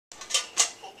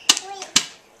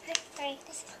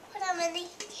Hold on, Minnie.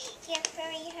 Here,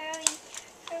 hurry.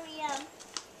 Hurry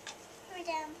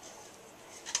down.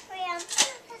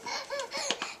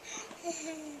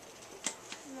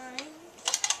 Mine.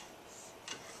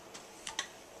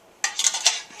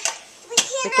 We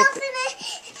can't open it.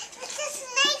 The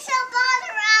snakes will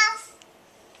bother us.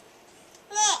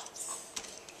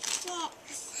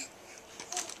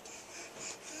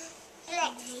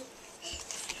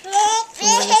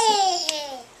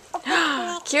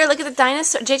 Kira, look at the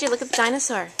dinosaur. JJ, look at the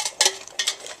dinosaur.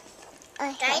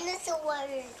 Dinosaur.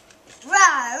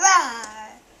 Rawr, rawr.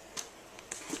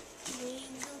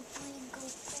 Gringo.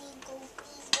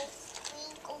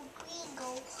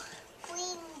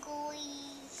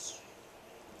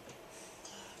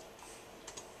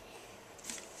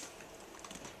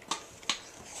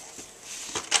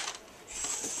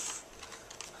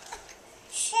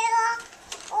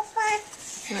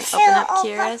 You want to open up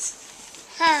Kira's?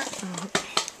 Huh.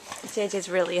 JJ's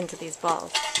really into these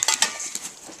balls.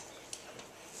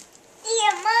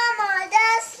 Dear Mama,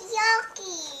 that's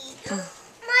yucky.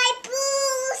 My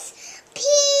boo's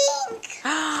pink.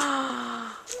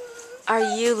 Are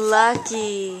you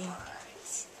lucky?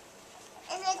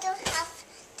 And I don't have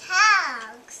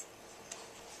tags.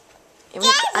 And we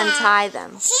have to untie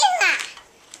them. Sheila.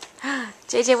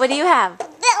 JJ, what do you have? Boom,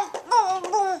 boom,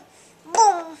 boom,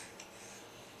 boom.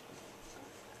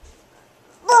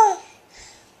 Boom.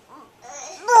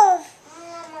 Boom.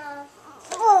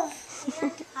 Boom.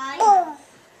 Boom.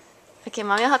 Okay,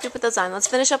 Mommy will help you put those on. Let's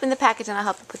finish opening the package and I'll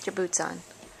help you put your boots on.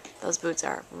 Those boots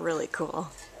are really cool.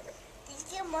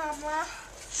 Thank you, Mama.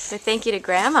 So thank you to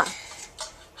Grandma.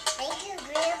 Thank you,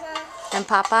 Grandma. And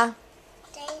Papa.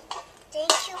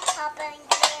 Thank you, Papa and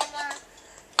Grandma.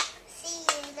 See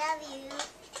you. Love you.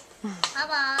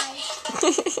 Bye-bye.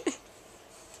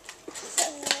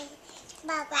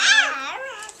 Bye-bye.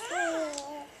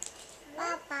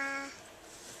 Bye-bye.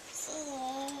 See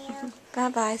you.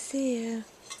 Bye-bye. See you.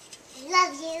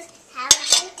 Love you. Have a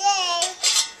good day.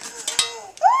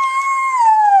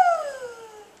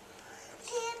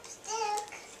 Lipstick.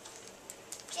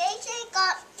 JJ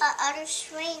got another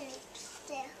string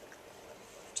lipstick.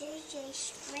 JJ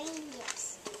string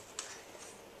lipstick.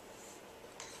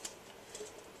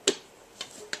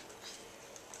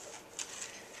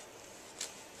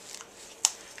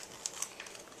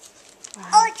 Wow.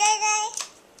 Oh, JJ.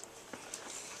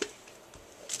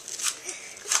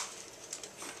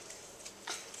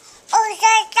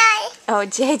 Oh,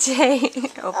 JJ.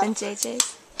 Open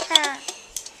JJ's.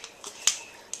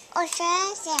 Oh,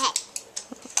 JJ.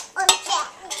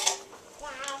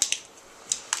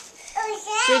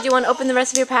 Sure, do you want to open the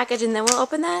rest of your package and then we'll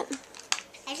open that?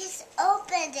 I just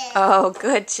opened it. Oh,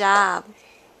 good job.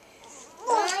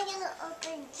 Now I'm going to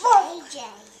open JJ.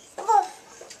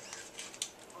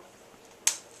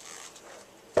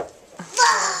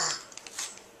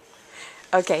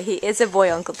 Okay, he is a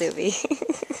boy, Uncle Doobie.